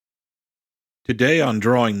Today on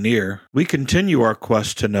Drawing Near, we continue our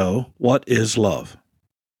quest to know what is love.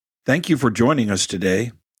 Thank you for joining us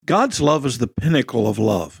today. God's love is the pinnacle of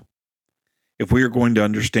love. If we are going to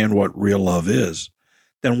understand what real love is,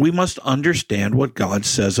 then we must understand what God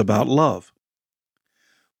says about love.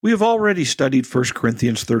 We have already studied 1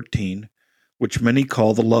 Corinthians 13, which many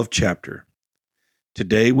call the love chapter.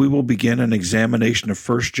 Today we will begin an examination of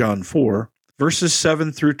 1 John 4, verses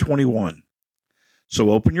 7 through 21.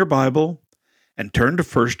 So open your Bible and turn to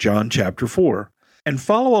 1 John chapter 4 and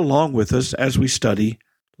follow along with us as we study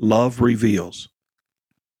Love Reveals.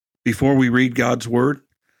 Before we read God's Word,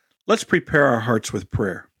 let's prepare our hearts with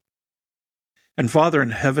prayer. And Father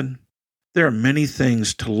in heaven, there are many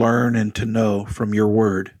things to learn and to know from your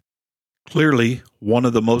Word. Clearly, one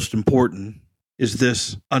of the most important is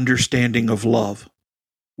this understanding of love.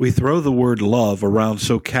 We throw the word love around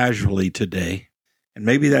so casually today, and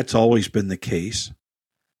maybe that's always been the case.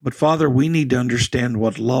 But Father, we need to understand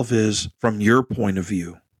what love is from your point of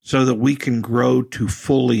view, so that we can grow to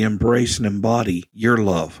fully embrace and embody your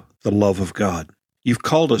love, the love of God. You've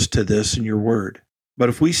called us to this in your word. But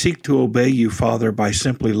if we seek to obey you, Father, by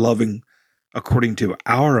simply loving according to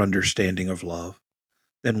our understanding of love,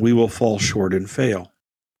 then we will fall short and fail.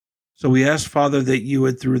 So we ask, Father, that you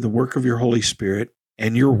would, through the work of your Holy Spirit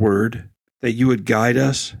and your word, that you would guide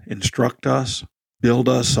us, instruct us, build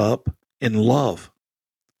us up in love,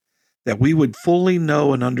 that we would fully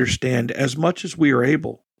know and understand as much as we are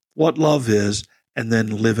able what love is and then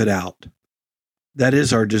live it out. That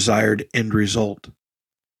is our desired end result,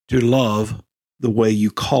 to love the way you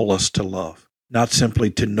call us to love, not simply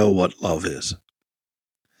to know what love is.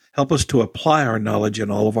 Help us to apply our knowledge in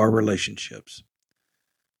all of our relationships.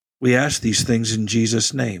 We ask these things in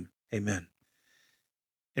Jesus' name. Amen.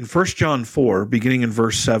 In 1 John 4, beginning in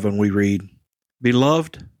verse 7, we read,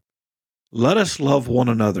 "Beloved, let us love one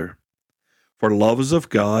another, for love is of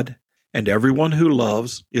God, and everyone who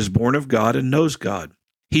loves is born of God and knows God.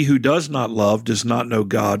 He who does not love does not know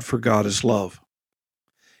God, for God is love.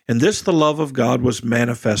 And this the love of God was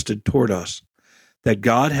manifested toward us, that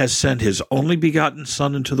God has sent his only begotten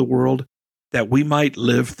Son into the world, that we might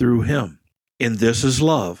live through him. In this is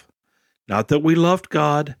love, not that we loved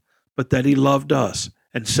God, but that he loved us,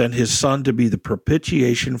 and sent his Son to be the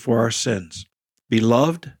propitiation for our sins.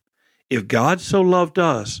 Beloved, if God so loved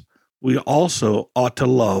us, we also ought to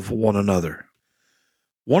love one another."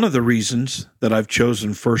 One of the reasons that I've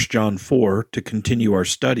chosen 1 John 4 to continue our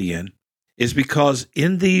study in is because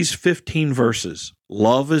in these 15 verses,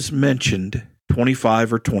 love is mentioned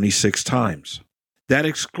 25 or 26 times. That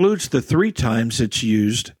excludes the 3 times it's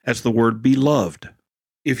used as the word beloved.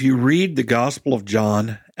 If you read the Gospel of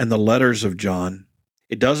John and the letters of John,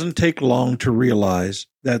 it doesn't take long to realize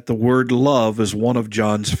that the word love is one of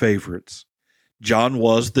John's favorites. John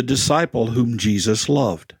was the disciple whom Jesus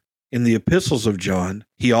loved. In the epistles of John,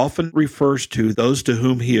 he often refers to those to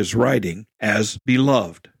whom he is writing as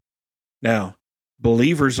beloved. Now,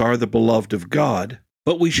 believers are the beloved of God,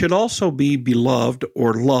 but we should also be beloved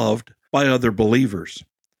or loved by other believers.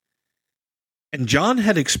 And John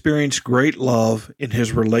had experienced great love in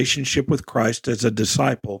his relationship with Christ as a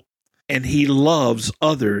disciple, and he loves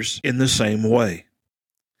others in the same way.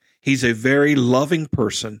 He's a very loving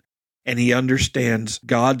person, and he understands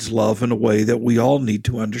God's love in a way that we all need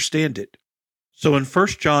to understand it. So in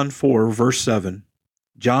 1 John 4, verse 7,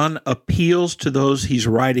 John appeals to those he's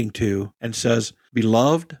writing to and says,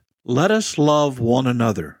 "Beloved, let us love one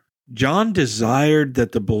another." John desired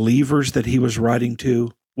that the believers that he was writing to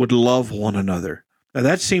would love one another. Now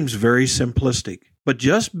that seems very simplistic, but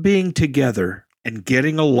just being together and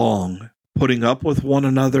getting along, putting up with one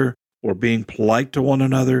another or being polite to one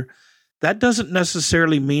another, that doesn't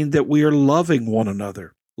necessarily mean that we are loving one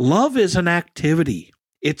another. Love is an activity.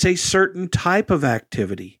 It's a certain type of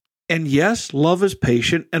activity. And yes, love is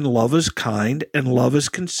patient, and love is kind, and love is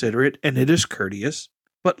considerate, and it is courteous.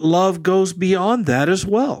 But love goes beyond that as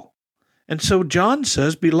well. And so John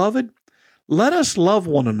says, "Beloved, let us love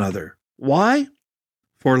one another." Why?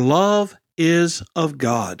 For love is of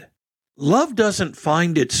God. Love doesn't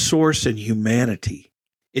find its source in humanity.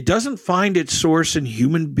 It doesn't find its source in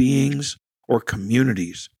human beings or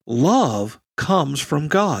communities. Love comes from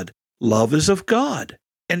God. Love is of God.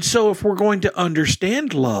 And so if we're going to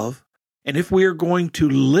understand love, and if we are going to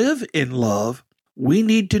live in love, we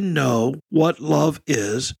need to know what love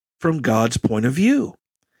is from God's point of view.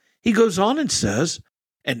 He goes on and says,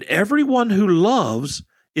 "And everyone who loves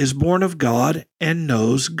is born of God and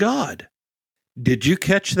knows God." Did you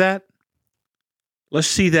catch that? Let's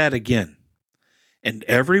see that again. "And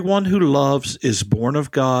everyone who loves is born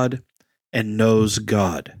of God and knows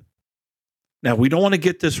God." Now, we don't want to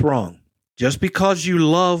get this wrong. Just because you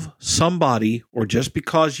love somebody or just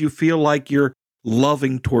because you feel like you're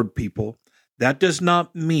loving toward people, that does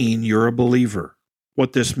not mean you're a believer.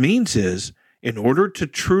 What this means is, in order to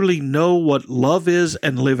truly know what love is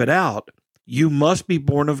and live it out, you must be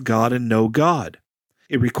born of God and know God.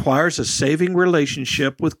 It requires a saving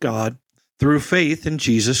relationship with God through faith in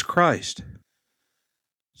Jesus Christ.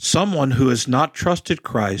 Someone who has not trusted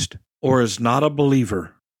Christ or is not a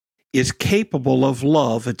believer is capable of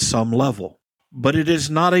love at some level, but it is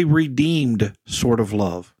not a redeemed sort of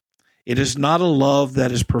love. It is not a love that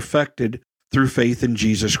is perfected through faith in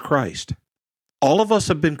Jesus Christ. All of us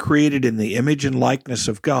have been created in the image and likeness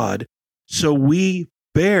of God, so we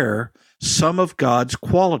bear some of God's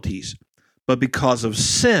qualities. But because of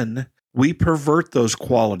sin, we pervert those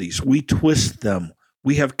qualities. We twist them.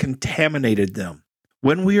 We have contaminated them.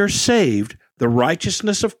 When we are saved, the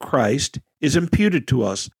righteousness of Christ is imputed to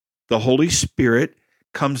us. The Holy Spirit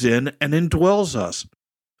comes in and indwells us.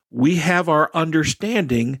 We have our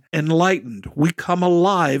understanding enlightened. We come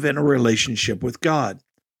alive in a relationship with God.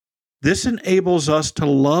 This enables us to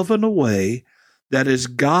love in a way that is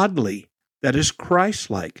godly, that is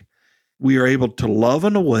Christ-like. We are able to love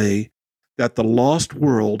in a way that the lost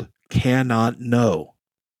world cannot know.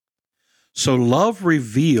 So love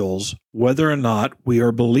reveals whether or not we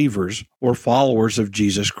are believers or followers of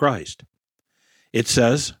Jesus Christ. It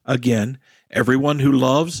says, again, everyone who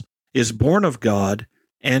loves is born of God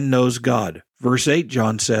and knows God. Verse 8,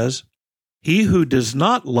 John says, he who does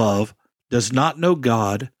not love does not know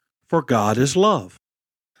God, for God is love.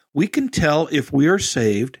 We can tell if we are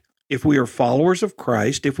saved, if we are followers of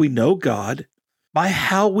Christ, if we know God, by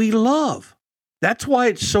how we love. That's why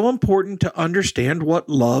it's so important to understand what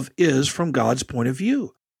love is from God's point of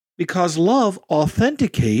view, because love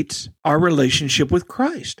authenticates our relationship with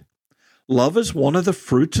Christ. Love is one of the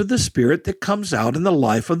fruits of the Spirit that comes out in the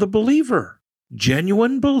life of the believer.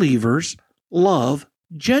 Genuine believers love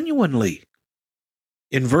genuinely.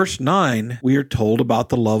 In verse 9, we are told about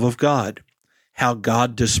the love of God, how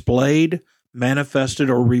God displayed, manifested,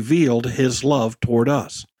 or revealed his love toward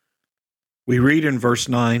us. We read in verse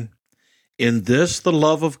 9, in this the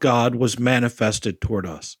love of God was manifested toward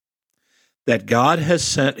us, that God has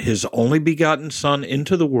sent his only begotten Son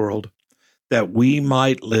into the world, that we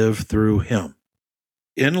might live through him.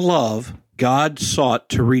 In love, God sought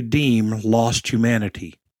to redeem lost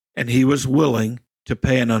humanity, and he was willing to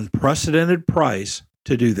pay an unprecedented price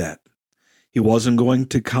to do that. He wasn't going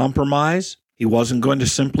to compromise. He wasn't going to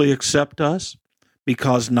simply accept us,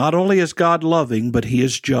 because not only is God loving, but he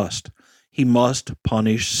is just. He must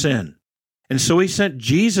punish sin. And so he sent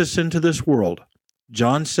Jesus into this world.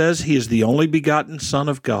 John says he is the only begotten Son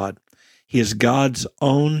of God. He is God's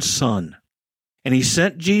own Son. And he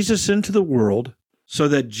sent Jesus into the world so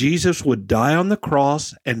that Jesus would die on the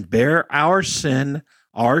cross and bear our sin,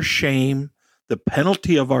 our shame, the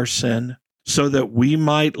penalty of our sin, so that we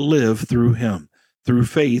might live through him, through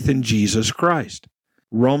faith in Jesus Christ.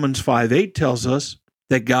 Romans 5:8 tells us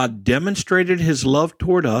that God demonstrated his love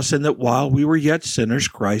toward us and that while we were yet sinners,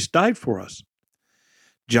 Christ died for us.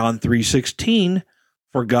 John 3:16,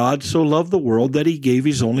 for God so loved the world that he gave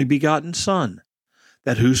his only begotten Son,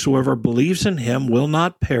 that whosoever believes in him will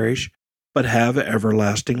not perish, but have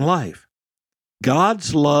everlasting life.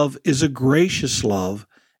 God's love is a gracious love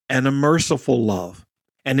and a merciful love,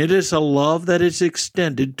 and it is a love that is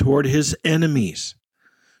extended toward his enemies,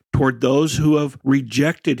 toward those who have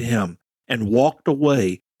rejected him and walked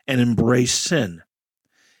away and embraced sin.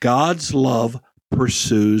 God's love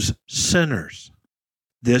pursues sinners.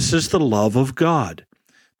 This is the love of God.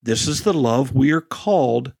 This is the love we are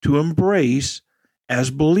called to embrace as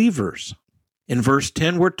believers. In verse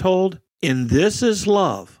 10, we're told, in this is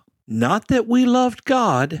love, not that we loved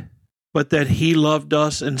God, but that he loved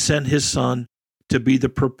us and sent his Son to be the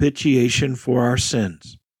propitiation for our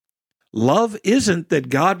sins. Love isn't that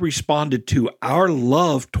God responded to our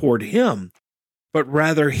love toward him, but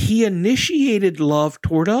rather he initiated love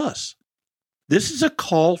toward us. This is a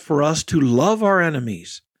call for us to love our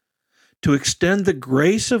enemies, to extend the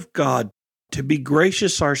grace of God, to be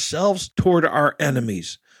gracious ourselves toward our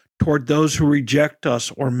enemies, toward those who reject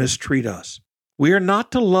us or mistreat us. We are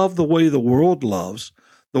not to love the way the world loves.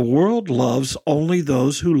 The world loves only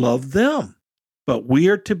those who love them. But we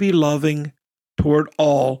are to be loving toward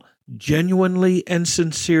all genuinely and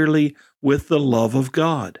sincerely with the love of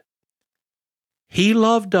God. He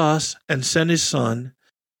loved us and sent his Son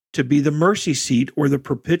to be the mercy seat or the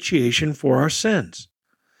propitiation for our sins.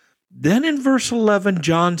 Then in verse 11,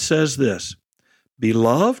 John says this,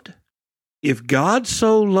 beloved, if God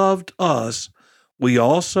so loved us, we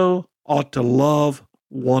also ought to love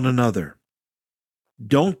one another.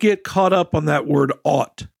 Don't get caught up on that word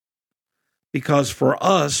ought, because for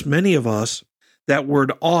us, many of us, that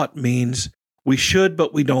word ought means we should,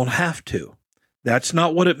 but we don't have to. That's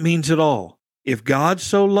not what it means at all. If God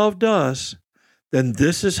so loved us, then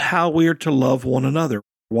this is how we are to love one another.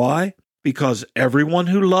 Why? Because everyone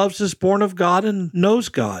who loves is born of God and knows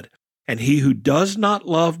God. And he who does not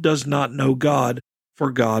love does not know God,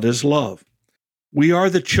 for God is love. We are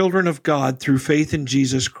the children of God through faith in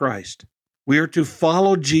Jesus Christ. We are to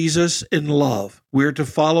follow Jesus in love. We are to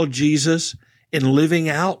follow Jesus in living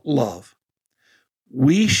out love.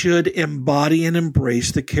 We should embody and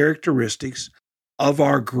embrace the characteristics of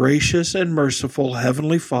our gracious and merciful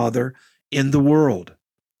Heavenly Father in the world.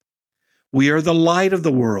 We are the light of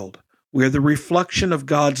the world. We are the reflection of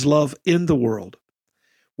God's love in the world.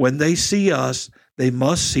 When they see us, they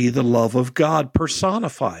must see the love of God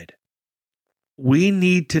personified. We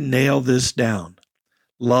need to nail this down.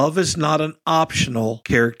 Love is not an optional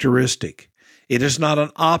characteristic. It is not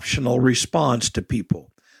an optional response to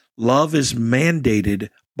people. Love is mandated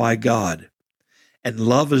by God. And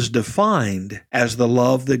love is defined as the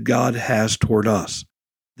love that God has toward us.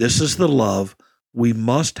 This is the love we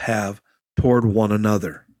must have toward one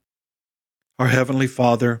another. Our Heavenly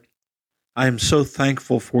Father, I am so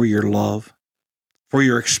thankful for your love, for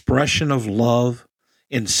your expression of love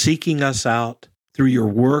in seeking us out through your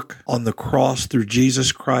work on the cross through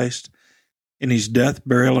Jesus Christ in his death,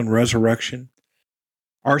 burial, and resurrection.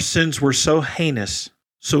 Our sins were so heinous,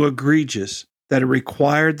 so egregious, that it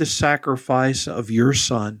required the sacrifice of your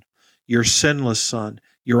Son, your sinless Son,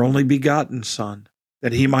 your only begotten Son,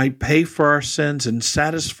 that he might pay for our sins and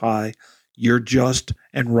satisfy your just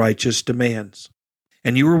and righteous demands.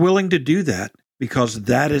 And you were willing to do that because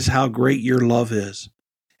that is how great your love is.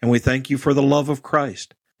 And we thank you for the love of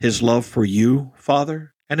Christ, his love for you,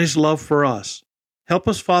 Father, and his love for us. Help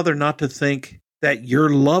us, Father, not to think that your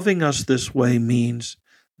loving us this way means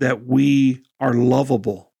that we are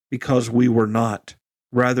lovable because we were not.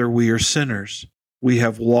 Rather, we are sinners. We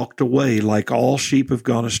have walked away like all sheep have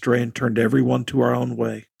gone astray and turned everyone to our own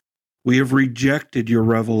way. We have rejected your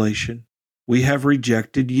revelation. We have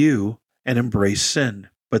rejected you and embraced sin.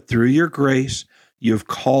 But through your grace, you have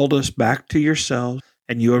called us back to yourselves,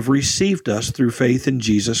 and you have received us through faith in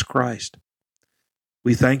Jesus Christ.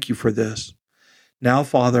 We thank you for this. Now,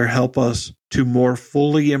 Father, help us to more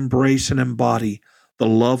fully embrace and embody the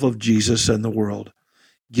love of Jesus in the world.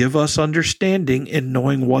 Give us understanding in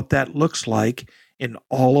knowing what that looks like in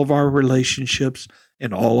all of our relationships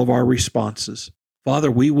and all of our responses.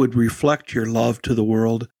 Father, we would reflect your love to the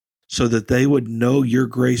world so that they would know your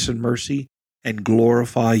grace and mercy and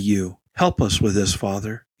glorify you. Help us with this,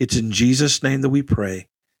 Father. It's in Jesus' name that we pray.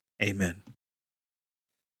 Amen.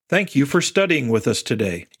 Thank you for studying with us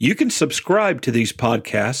today. You can subscribe to these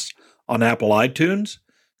podcasts on Apple iTunes,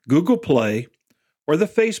 Google Play, or the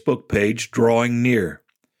Facebook page Drawing Near.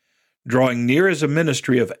 Drawing Near is a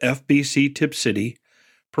ministry of FBC Tipp City,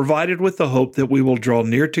 provided with the hope that we will draw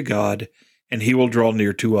near to God and he will draw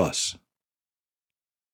near to us.